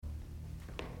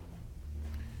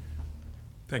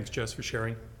Thanks, Jess, for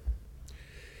sharing.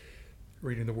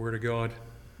 Reading the Word of God.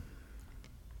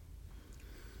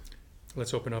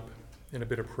 Let's open up in a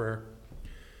bit of prayer.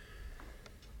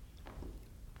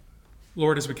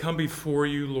 Lord, as we come before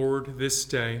you, Lord, this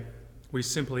day, we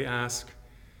simply ask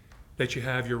that you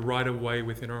have your right of way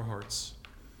within our hearts,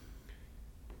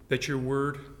 that your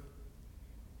word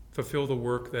fulfill the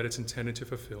work that it's intended to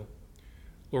fulfill.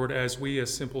 Lord, as we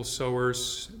as simple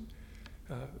sowers,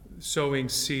 sowing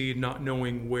seed, not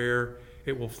knowing where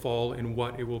it will fall and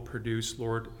what it will produce,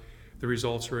 Lord, the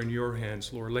results are in your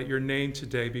hands, Lord. Let your name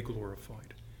today be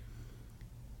glorified.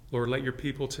 Lord, let your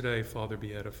people today, Father,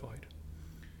 be edified.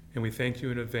 And we thank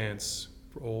you in advance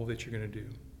for all that you're going to do.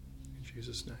 In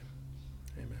Jesus' name,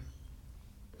 amen.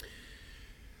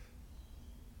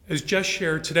 As Jess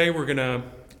shared, today we're going to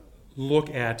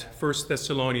look at 1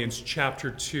 Thessalonians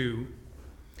chapter 2,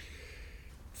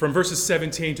 from verses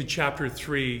 17 to chapter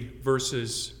 3,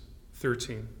 verses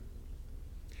 13.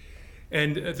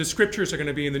 And the scriptures are going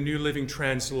to be in the New Living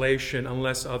Translation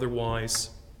unless otherwise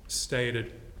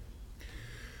stated.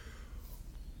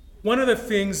 One of the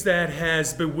things that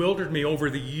has bewildered me over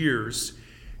the years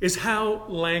is how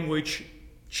language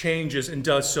changes and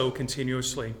does so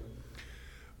continuously.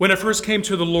 When I first came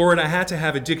to the Lord, I had to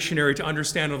have a dictionary to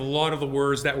understand a lot of the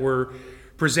words that were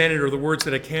presented or the words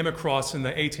that I came across in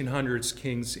the 1800s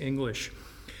King's English.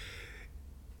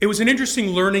 It was an interesting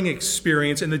learning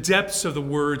experience, and the depths of the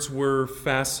words were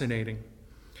fascinating.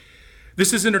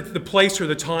 This isn't the place or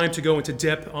the time to go into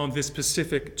depth on this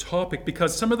specific topic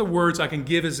because some of the words I can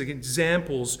give as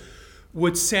examples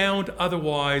would sound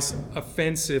otherwise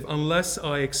offensive unless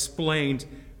I explained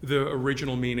the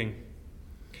original meaning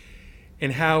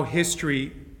and how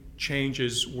history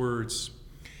changes words.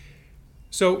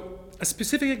 So a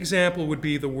specific example would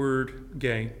be the word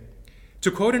gay. To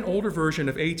quote an older version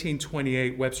of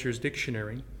 1828 Webster's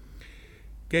Dictionary,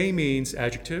 gay means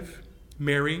adjective,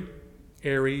 merry,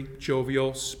 airy,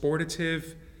 jovial,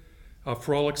 sportive,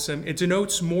 frolicsome. It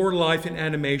denotes more life and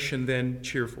animation than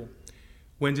cheerful.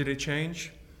 When did it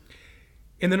change?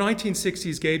 In the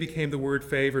 1960s, gay became the word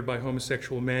favored by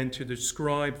homosexual men to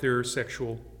describe their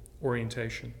sexual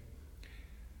orientation.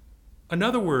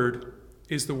 Another word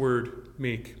is the word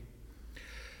meek.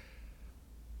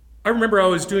 I remember I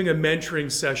was doing a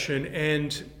mentoring session,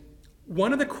 and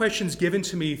one of the questions given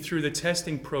to me through the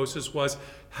testing process was,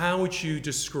 how would you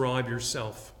describe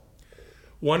yourself?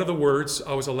 One of the words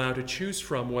I was allowed to choose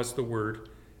from was the word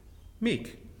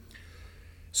meek.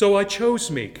 So I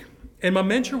chose meek, and my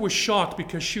mentor was shocked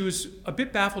because she was a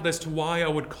bit baffled as to why I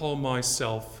would call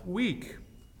myself weak.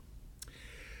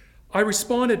 I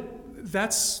responded,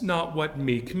 that's not what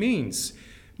meek means.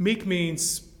 Meek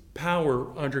means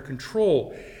power under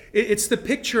control. It's the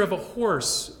picture of a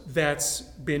horse that's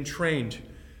been trained.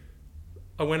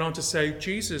 I went on to say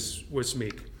Jesus was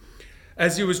meek.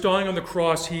 As he was dying on the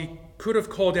cross, he could have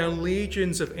called down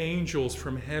legions of angels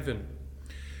from heaven.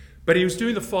 But he was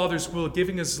doing the Father's will,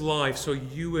 giving his life so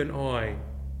you and I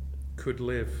could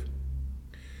live.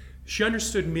 She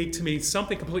understood meek to mean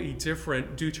something completely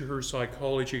different due to her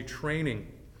psychology training.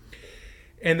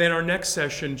 And then our next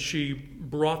session, she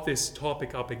brought this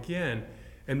topic up again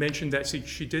and mentioned that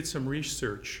she did some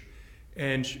research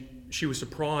and she was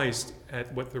surprised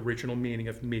at what the original meaning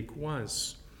of meek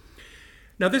was.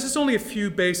 Now, this is only a few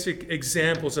basic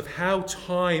examples of how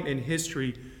time and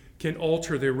history can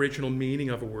alter the original meaning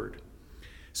of a word.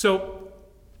 So,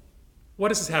 what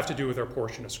does this have to do with our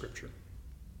portion of Scripture?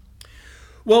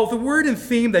 Well, the word and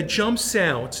theme that jumps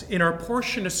out in our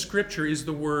portion of Scripture is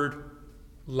the word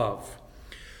love.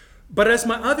 But as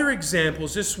my other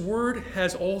examples, this word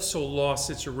has also lost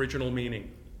its original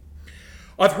meaning.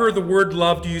 I've heard the word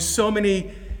love used so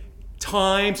many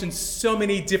times in so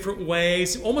many different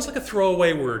ways, almost like a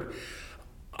throwaway word.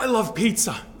 I love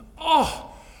pizza.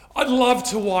 Oh, I'd love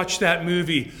to watch that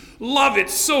movie. Love it.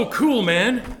 So cool,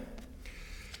 man.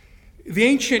 The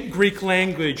ancient Greek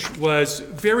language was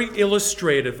very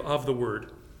illustrative of the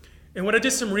word. And when I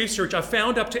did some research, I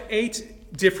found up to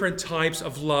 8 different types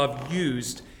of love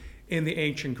used in the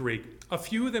ancient Greek. A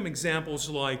few of them examples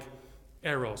like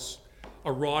eros,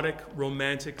 erotic,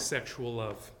 romantic, sexual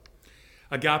love.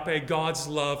 Agape, God's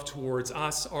love towards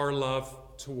us, our love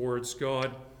towards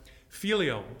God.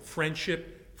 Phileo,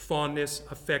 friendship, fondness,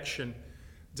 affection,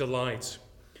 delight.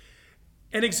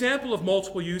 An example of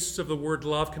multiple uses of the word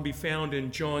love can be found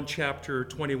in John chapter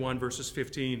 21, verses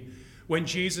 15, when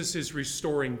Jesus is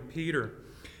restoring Peter.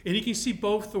 And you can see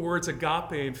both the words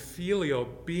agape and phileo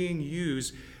being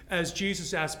used as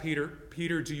Jesus asked Peter,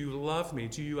 Peter, do you love me?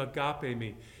 Do you agape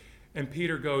me? And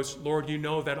Peter goes, Lord, you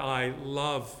know that I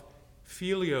love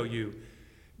phileo you.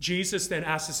 Jesus then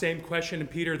asks the same question,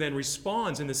 and Peter then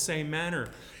responds in the same manner.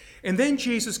 And then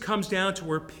Jesus comes down to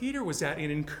where Peter was at in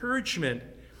encouragement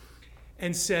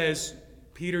and says,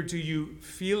 Peter, do you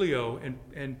phileo?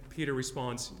 And Peter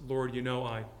responds, Lord, you know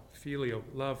I phileo,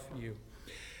 love you.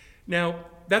 Now,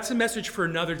 that's a message for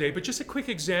another day, but just a quick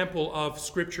example of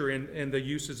Scripture and the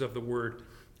uses of the word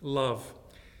love.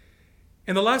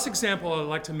 And the last example I'd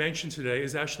like to mention today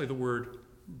is actually the word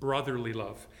brotherly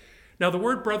love. Now, the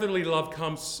word brotherly love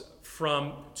comes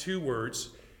from two words.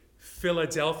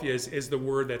 Philadelphia is the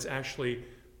word that's actually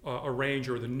arranged,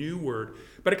 or the new word.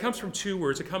 But it comes from two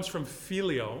words. It comes from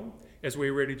phileo, as we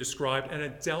already described, and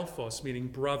adelphos, meaning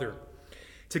brother.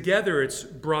 Together, it's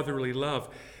brotherly love.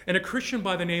 And a Christian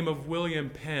by the name of William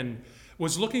Penn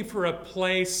was looking for a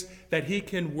place that he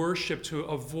can worship to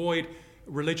avoid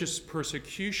religious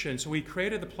persecution. So he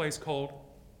created a place called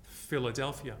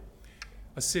Philadelphia,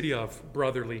 a city of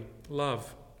brotherly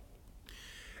love.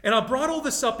 And I brought all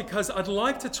this up because I'd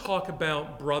like to talk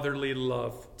about brotherly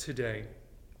love today.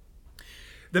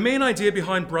 The main idea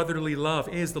behind brotherly love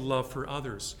is the love for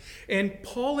others. And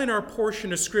Paul, in our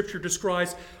portion of Scripture,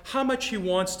 describes how much he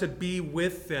wants to be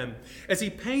with them as he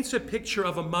paints a picture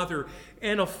of a mother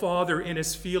and a father in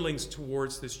his feelings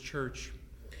towards this church.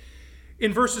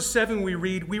 In verses 7 we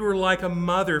read, we were like a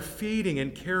mother feeding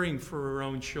and caring for her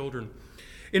own children.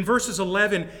 In verses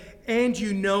 11, and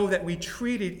you know that we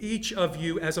treated each of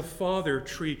you as a father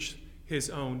treats his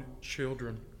own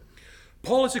children.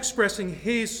 Paul is expressing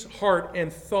his heart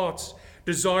and thoughts,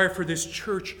 desire for this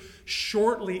church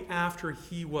shortly after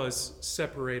he was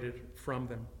separated from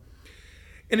them.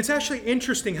 And it's actually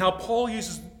interesting how Paul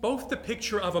uses both the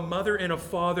picture of a mother and a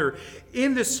father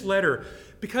in this letter,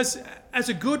 because as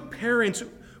a good parent,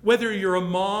 whether you're a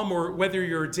mom or whether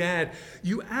you're a dad,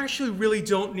 you actually really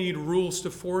don't need rules to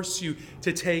force you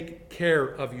to take care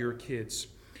of your kids.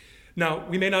 Now,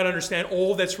 we may not understand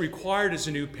all that's required as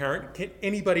a new parent. Can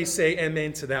anybody say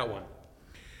amen to that one?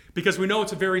 Because we know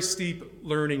it's a very steep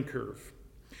learning curve.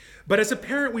 But as a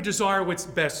parent, we desire what's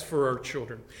best for our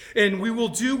children. And we will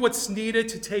do what's needed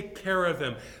to take care of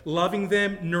them, loving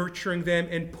them, nurturing them,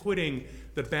 and putting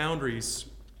the boundaries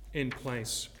in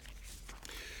place.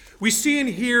 We see in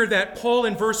here that Paul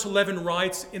in verse 11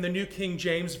 writes in the New King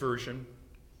James Version,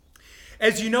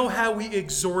 as you know how we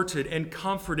exhorted and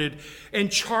comforted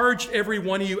and charged every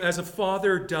one of you as a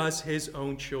father does his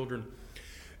own children.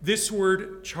 This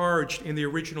word charged in the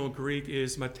original Greek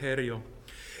is materio.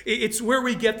 It's where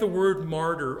we get the word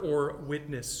martyr or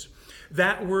witness.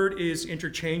 That word is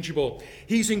interchangeable.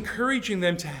 He's encouraging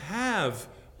them to have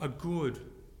a good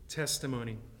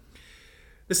testimony.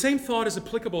 The same thought is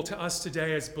applicable to us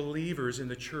today as believers in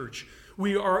the church.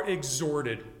 We are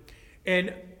exhorted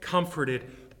and comforted,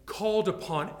 called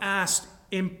upon, asked,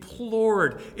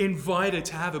 implored, invited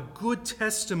to have a good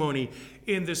testimony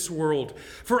in this world.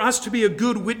 For us to be a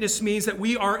good witness means that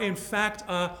we are in fact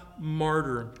a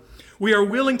martyr. We are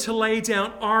willing to lay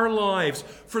down our lives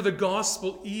for the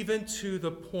gospel even to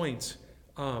the point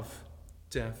of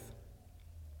death.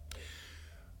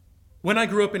 When I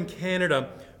grew up in Canada,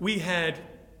 we had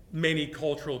many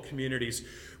cultural communities.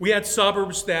 We had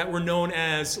suburbs that were known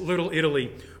as Little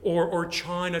Italy or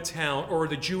Chinatown or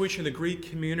the Jewish and the Greek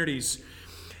communities.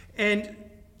 And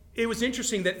it was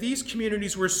interesting that these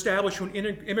communities were established when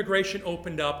immigration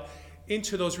opened up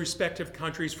into those respective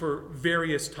countries for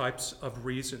various types of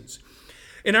reasons.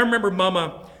 And I remember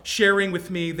Mama sharing with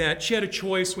me that she had a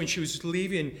choice when she was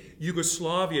leaving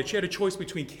Yugoslavia. She had a choice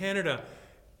between Canada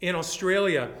and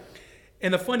Australia.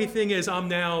 And the funny thing is, I'm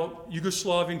now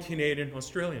Yugoslavian, Canadian,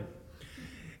 Australian.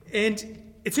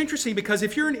 And it's interesting because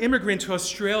if you're an immigrant to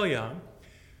Australia,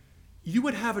 you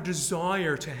would have a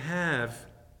desire to have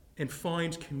and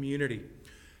find community.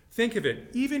 Think of it,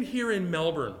 even here in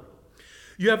Melbourne,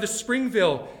 you have the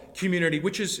Springville community,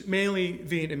 which is mainly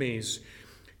Vietnamese.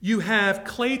 You have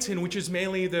Clayton, which is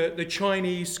mainly the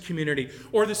Chinese community,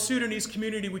 or the Sudanese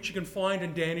community, which you can find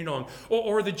in Dandenong,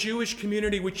 or the Jewish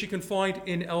community, which you can find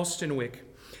in Elsternwick,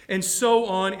 and so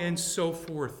on and so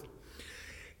forth.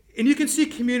 And you can see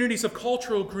communities of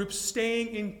cultural groups staying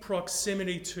in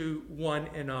proximity to one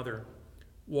another.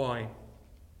 Why?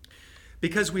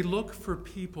 Because we look for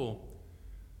people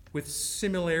with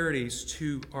similarities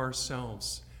to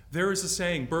ourselves. There is a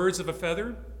saying, birds of a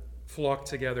feather flock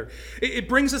together. It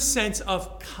brings a sense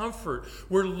of comfort.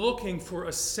 We're looking for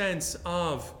a sense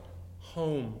of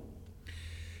home.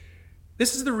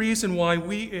 This is the reason why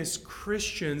we as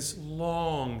Christians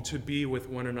long to be with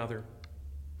one another.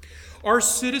 Our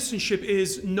citizenship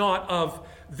is not of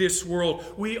this world.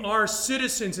 We are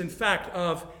citizens, in fact,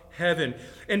 of heaven.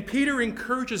 And Peter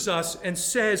encourages us and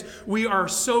says we are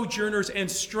sojourners and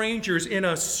strangers in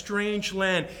a strange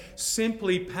land,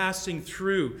 simply passing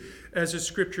through, as the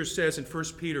scripture says in 1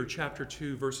 Peter chapter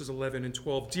 2, verses 11 and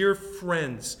 12. Dear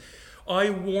friends,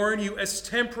 I warn you as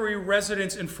temporary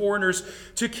residents and foreigners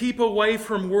to keep away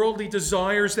from worldly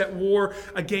desires that war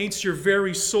against your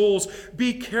very souls.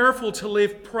 Be careful to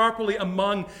live properly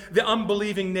among the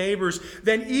unbelieving neighbors.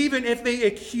 Then even if they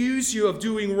accuse you of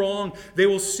doing wrong, they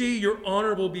will see your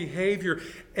honorable behavior,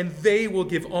 and they will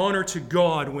give honor to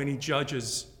God when he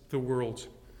judges the world.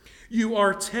 You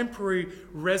are temporary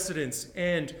residents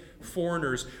and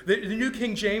foreigners. The New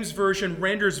King James Version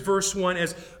renders verse 1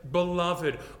 as,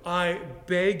 beloved, I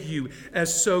beg you,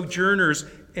 as sojourners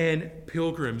and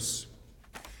pilgrims.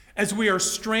 As we are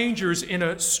strangers in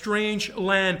a strange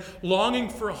land, longing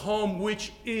for a home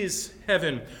which is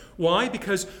heaven. Why?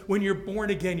 Because when you're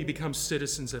born again, you become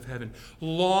citizens of heaven,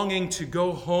 longing to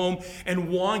go home and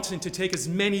wanting to take as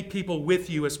many people with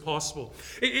you as possible.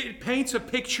 It paints a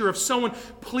picture of someone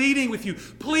pleading with you,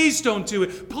 please don't do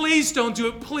it, please don't do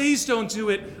it, please don't do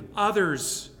it.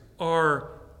 Others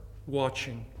are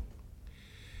watching.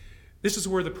 This is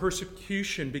where the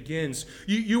persecution begins.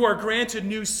 You are granted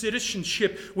new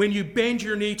citizenship when you bend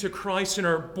your knee to Christ and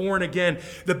are born again.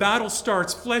 The battle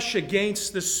starts, flesh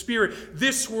against the spirit,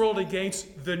 this world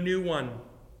against the new one.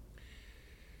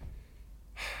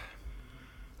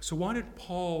 So why did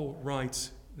Paul write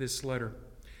this letter?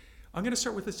 I'm going to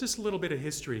start with just a little bit of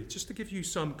history, just to give you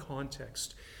some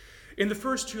context. In the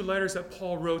first two letters that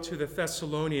Paul wrote to the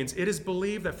Thessalonians, it is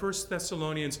believed that 1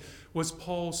 Thessalonians was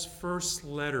Paul's first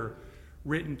letter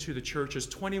written to the churches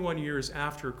 21 years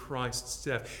after Christ's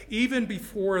death, even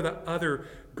before the other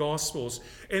Gospels.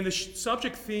 And the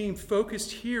subject theme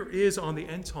focused here is on the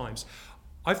end times.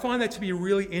 I find that to be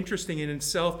really interesting in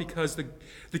itself because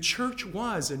the church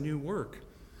was a new work,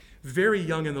 very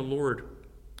young in the Lord.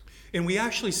 And we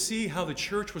actually see how the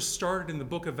church was started in the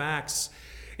book of Acts.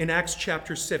 In Acts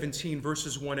chapter 17,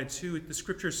 verses 1 and 2, the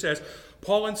scripture says,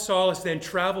 Paul and Silas then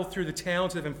traveled through the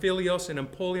towns of Amphipolis and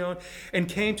Apollyon and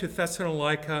came to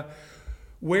Thessalonica,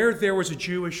 where there was a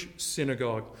Jewish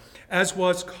synagogue. As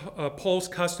was Paul's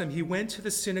custom, he went to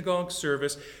the synagogue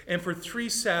service, and for 3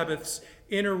 Sabbaths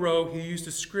in a row, he used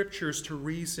the scriptures to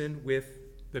reason with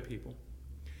the people.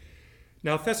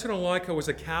 Now, Thessalonica was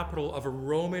a capital of a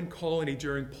Roman colony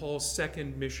during Paul's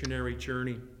second missionary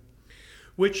journey,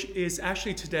 which is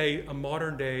actually today a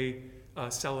modern-day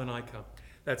Salonika.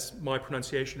 That's my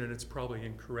pronunciation, and it's probably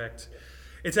incorrect.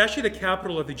 It's actually the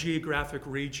capital of the geographic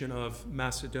region of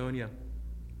Macedonia.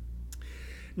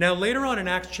 Now, later on in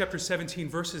Acts chapter 17,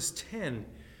 verses 10,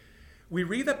 we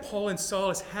read that Paul and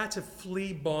Silas had to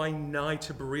flee by night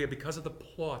to Berea because of the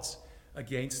plots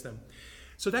against them.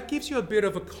 So that gives you a bit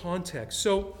of a context.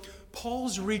 So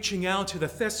Paul's reaching out to the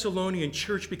Thessalonian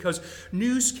church because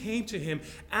news came to him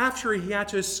after he had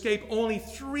to escape only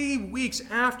 3 weeks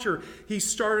after he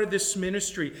started this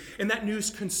ministry. And that news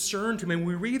concerned him. And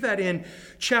we read that in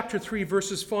chapter 3,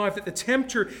 verses 5, that the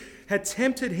tempter had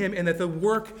tempted him and that the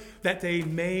work that they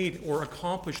made or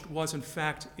accomplished was in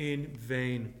fact in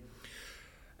vain.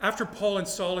 After Paul and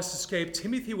Silas escaped,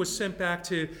 Timothy was sent back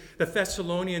to the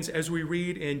Thessalonians, as we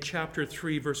read in chapter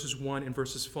 3, verses 1 and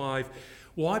verses 5.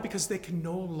 Why? Because they can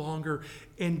no longer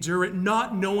endure it,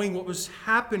 not knowing what was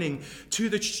happening to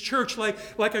the church. Like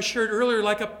I shared earlier,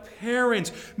 like a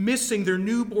parent missing their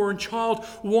newborn child,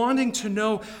 wanting to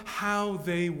know how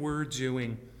they were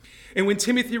doing. And when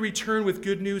Timothy returned with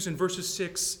good news in verses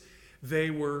 6,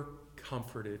 they were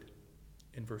comforted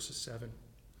in verses 7.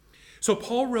 So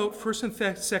Paul wrote 1st and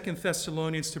 2nd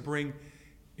Thessalonians to bring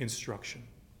instruction,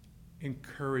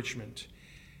 encouragement,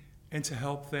 and to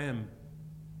help them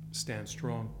stand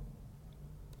strong.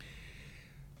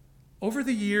 Over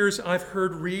the years, I've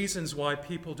heard reasons why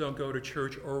people don't go to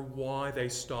church or why they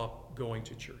stop going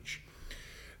to church.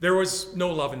 There was no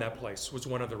love in that place was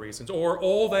one of the reasons. Or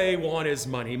all they want is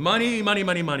money. Money, money,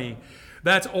 money, money.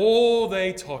 That's all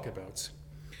they talk about.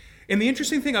 And the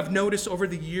interesting thing I've noticed over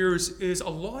the years is a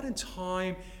lot of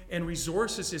time and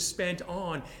resources is spent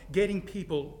on getting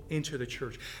people into the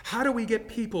church. How do we get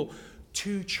people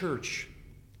to church?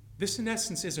 This, in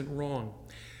essence, isn't wrong,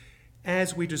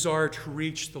 as we desire to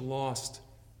reach the lost.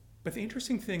 But the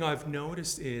interesting thing I've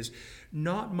noticed is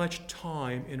not much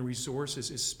time and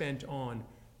resources is spent on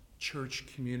church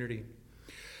community.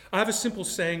 I have a simple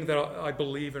saying that I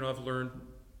believe and I've learned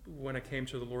when I came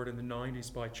to the Lord in the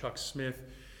 90s by Chuck Smith,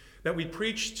 that we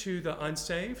preach to the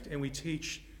unsaved and we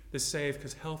teach the saved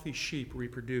because healthy sheep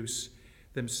reproduce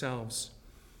themselves.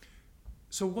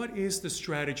 So what is the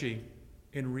strategy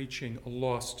in reaching a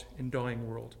lost and dying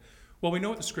world? Well, we know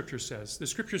what the Scripture says. The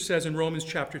Scripture says in Romans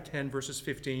chapter 10, verses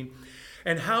 15,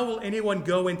 "And how will anyone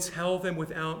go and tell them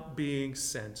without being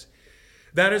sent?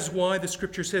 That is why the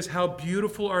Scripture says, how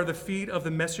beautiful are the feet of the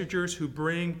messengers who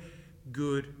bring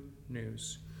good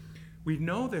news." We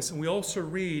know this, and we also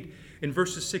read in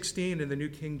verses 16 in the New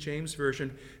King James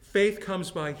Version, "Faith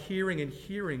comes by hearing, and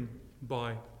hearing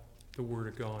by the Word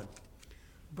of God."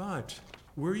 But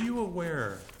were you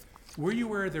aware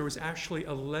there was actually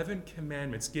 11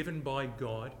 commandments given by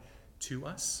God to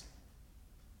us?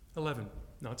 11,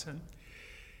 not 10.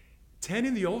 10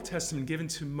 in the Old Testament given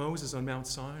to Moses on Mount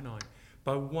Sinai,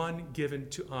 but one given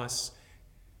to us,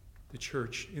 the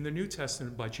church, in the New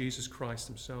Testament by Jesus Christ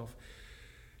himself.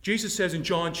 Jesus says in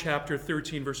John chapter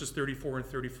 13, verses 34 and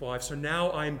 35, "So now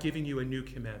I am giving you a new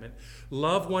commandment.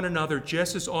 Love one another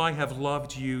just as I have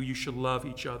loved you. You should love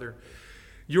each other.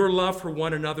 Your love for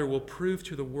one another will prove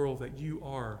to the world that you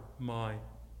are my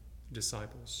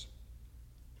disciples."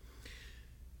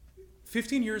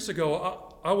 15 years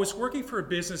ago, I was working for a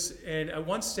business, and at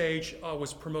one stage, I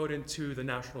was promoted to the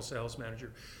national sales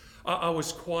manager. I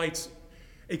was quite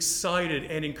excited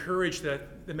and encouraged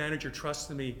that the manager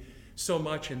trusted me so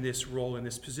much in this role, in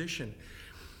this position.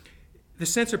 The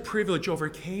sense of privilege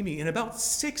overcame me, and about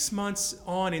 6 months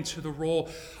on into the role,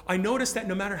 I noticed that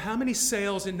no matter how many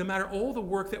sales and no matter all the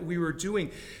work that we were doing,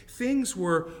 things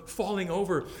were falling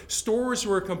over. Stores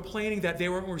were complaining that they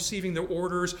weren't receiving their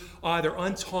orders either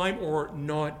on time or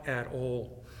not at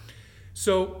all.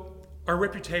 So our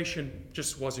reputation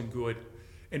just wasn't good,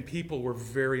 and people were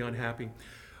very unhappy.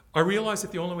 I realized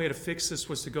that the only way to fix this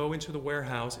was to go into the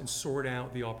warehouse and sort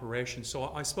out the operations. So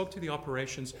I spoke to the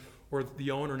operations or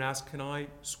the owner and asked, "Can I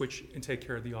switch and take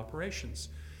care of the operations?"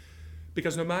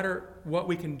 Because no matter what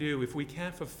we can do, if we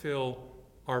can't fulfill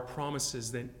our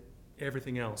promises, then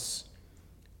everything else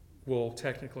will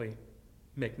technically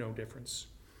make no difference.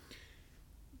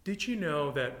 Did you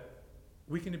know that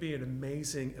we can be an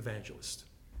amazing evangelist,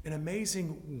 an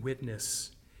amazing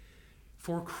witness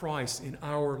for Christ in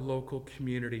our local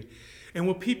community? And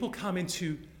when people come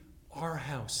into our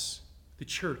house, the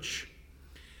church,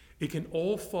 it can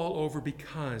all fall over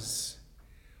because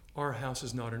our house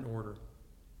is not in order.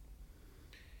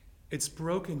 It's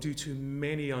broken due to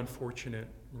many unfortunate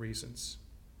reasons.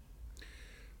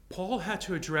 Paul had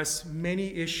to address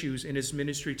many issues in his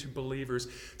ministry to believers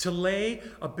to lay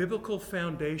a biblical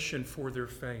foundation for their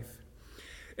faith.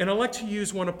 And I'd like to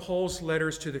use one of Paul's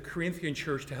letters to the Corinthian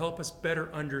church to help us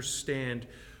better understand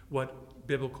what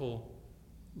biblical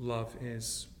love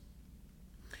is.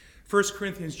 1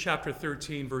 Corinthians chapter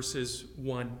 13, verses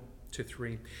 1 to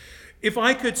 3. "If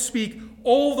I could speak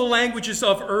all the languages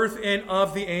of earth and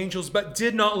of the angels, but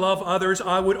did not love others,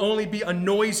 I would only be a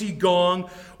noisy gong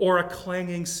or a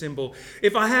clanging cymbal.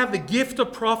 If I have the gift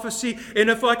of prophecy, and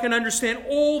if I can understand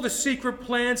all the secret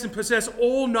plans and possess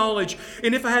all knowledge,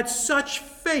 and if I had such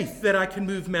faith that I can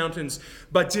move mountains,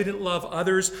 but didn't love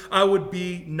others, I would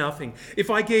be nothing. If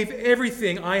I gave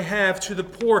everything I have to the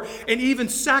poor and even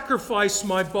sacrificed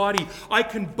my body, I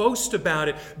can boast about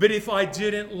it. But if I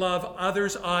didn't love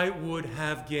others, I would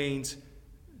have gained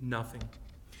nothing."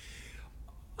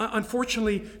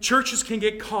 Unfortunately, churches can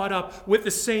get caught up with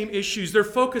the same issues. Their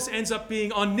focus ends up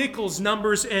being on nickels,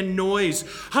 numbers, and noise.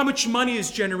 How much money is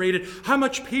generated, how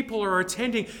much people are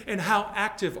attending, and how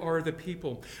active are the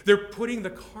people. They're putting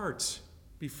the cart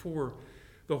before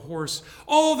the horse.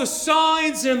 All the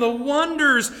signs and the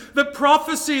wonders, the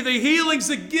prophecy, the healings,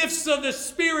 the gifts of the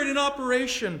Spirit in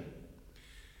operation.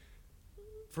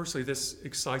 Firstly, this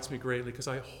excites me greatly because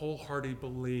I wholeheartedly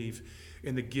believe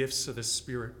in the gifts of the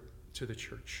Spirit to the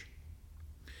church.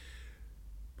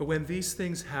 But when these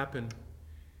things happen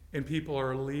and people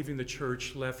are leaving the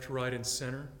church left, right, and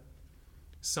center,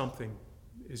 something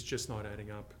is just not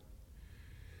adding up.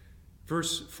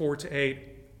 Verse 4 to 8,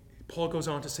 Paul goes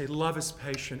on to say, "Love is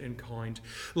patient and kind.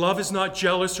 Love is not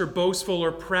jealous or boastful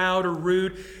or proud or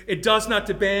rude. It does not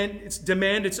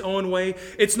demand its own way.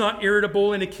 It's not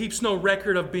irritable, and it keeps no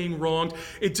record of being wronged.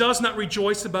 It does not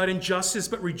rejoice about injustice,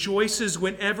 but rejoices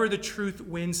whenever the truth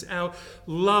wins out.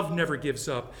 Love never gives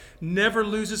up, never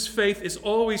loses faith, is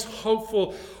always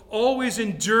hopeful, always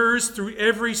endures through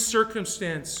every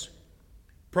circumstance.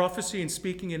 Prophecy and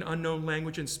speaking in unknown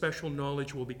language and special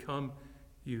knowledge will become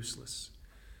useless.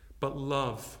 But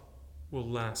love will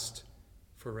last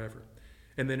forever."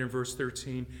 And then in verse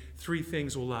 13, 3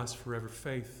 things will last forever: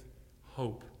 faith,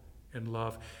 hope, and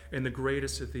love. And the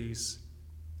greatest of these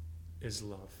is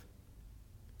love.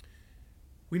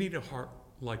 We need a heart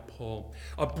like Paul,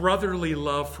 a brotherly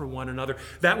love for one another,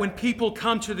 that when people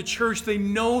come to the church, they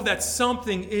know that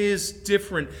something is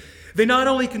different. They not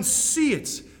only can see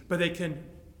it, but they can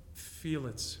feel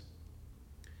it.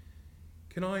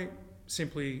 Can I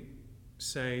simply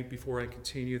say before I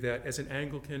continue that as an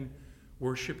Anglican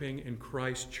worshiping in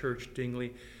Christ Church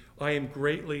Dingley, I am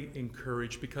greatly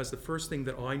encouraged because the first thing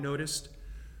that I noticed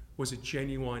was a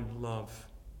genuine love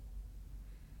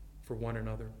for one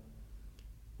another.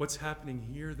 What's happening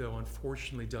here, though,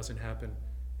 unfortunately doesn't happen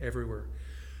everywhere.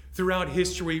 Throughout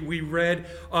history, we read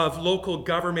of local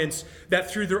governments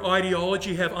that through their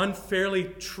ideology have unfairly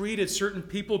treated certain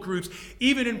people groups.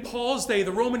 Even in Paul's day,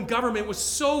 the Roman government was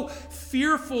so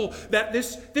fearful that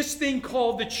this thing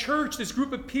called the church, this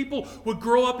group of people, would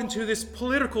grow up into this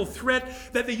political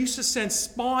threat that they used to send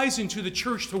spies into the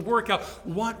church to work out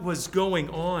what was going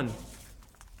on.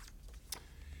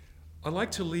 I'd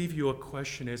like to leave you a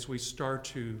question as we start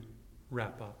to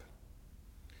wrap up.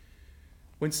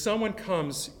 When someone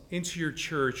comes into your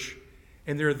church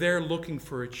and they're there looking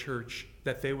for a church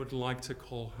that they would like to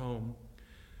call home,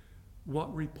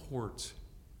 what report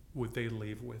would they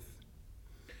leave with?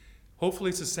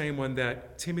 Hopefully it's the same one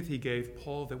that Timothy gave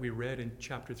Paul that we read in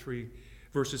chapter 3,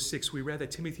 verses 6. We read that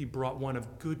Timothy brought one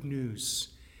of good news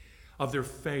of their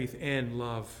faith and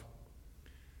love.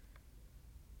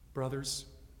 Brothers,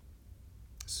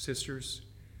 sisters,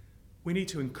 we need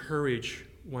to encourage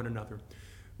one another.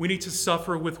 We need to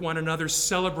suffer with one another,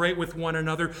 celebrate with one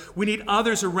another. We need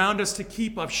others around us to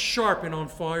keep us sharp and on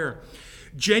fire.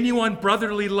 Genuine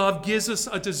brotherly love gives us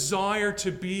a desire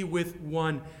to be with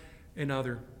one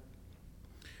another.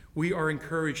 We are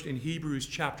encouraged in Hebrews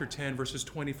chapter 10, verses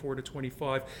 24 to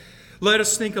 25. Let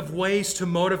us think of ways to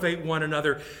motivate one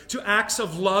another to acts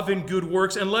of love and good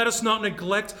works, and let us not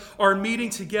neglect our meeting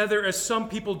together as some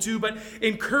people do, but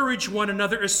encourage one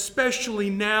another, especially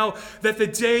now that the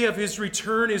day of his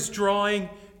return is drawing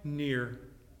near.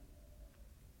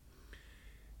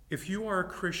 If you are a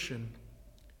Christian,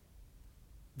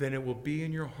 then it will be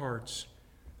in your hearts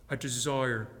a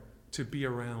desire to be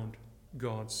around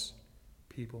God's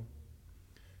people.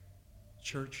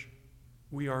 Church,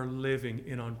 we are living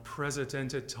in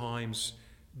unprecedented times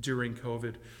during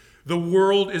COVID. The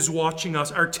world is watching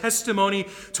us. Our testimony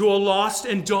to a lost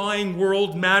and dying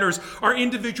world matters. Our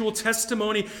individual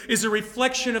testimony is a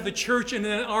reflection of the church and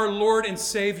our Lord and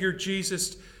Savior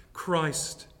Jesus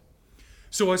Christ.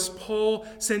 So as Paul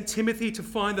sent Timothy to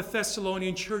find the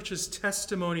Thessalonian church's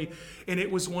testimony, and it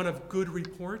was one of good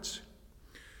report,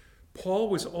 Paul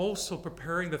was also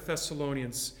preparing the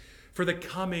Thessalonians for the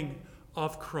coming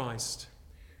of Christ,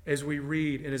 as we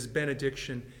read in his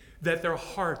benediction, that their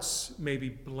hearts may be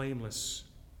blameless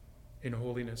in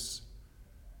holiness.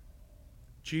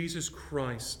 Jesus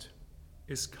Christ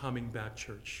is coming back,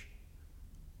 church.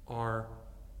 Are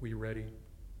we ready?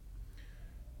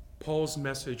 Paul's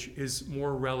message is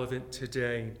more relevant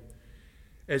today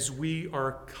as we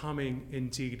are coming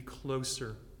indeed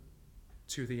closer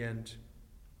to the end.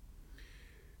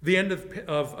 The end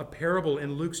of a parable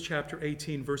in Luke's chapter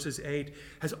 18, verses 8,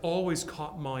 has always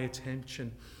caught my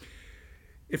attention.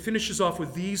 It finishes off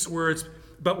with these words,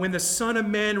 "But when the Son of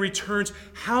Man returns,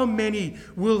 how many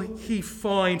will he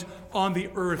find on the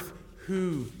earth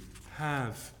who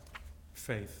have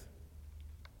faith?"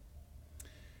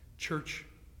 Church,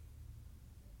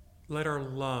 let our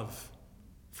love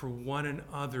for one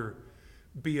another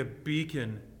be a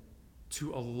beacon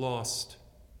to a lost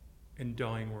and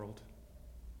dying world.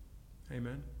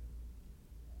 Amen.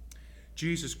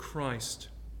 Jesus Christ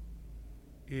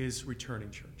is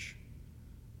returning, church.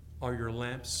 Are your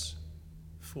lamps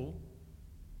full?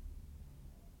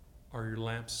 Are your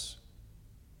lamps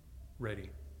ready?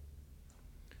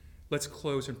 Let's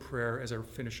close in prayer as I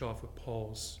finish off with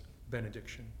Paul's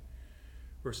benediction.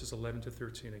 Verses 11 to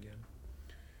 13 again.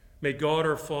 May God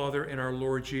our Father and our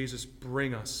Lord Jesus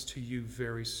bring us to you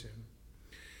very soon.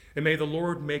 And may the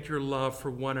Lord make your love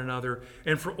for one another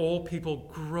and for all people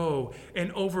grow and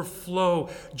overflow,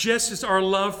 just as our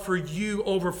love for you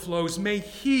overflows. May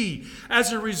he,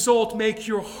 as a result, make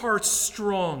your hearts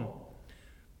strong,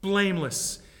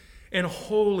 blameless, and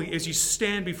holy as you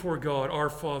stand before God, our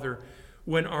Father,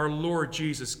 when our Lord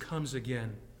Jesus comes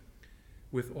again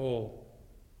with all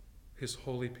his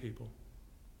holy people.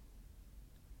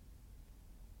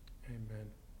 Amen.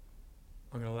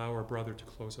 I'm going to allow our brother to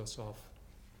close us off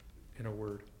in a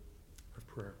word of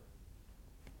prayer.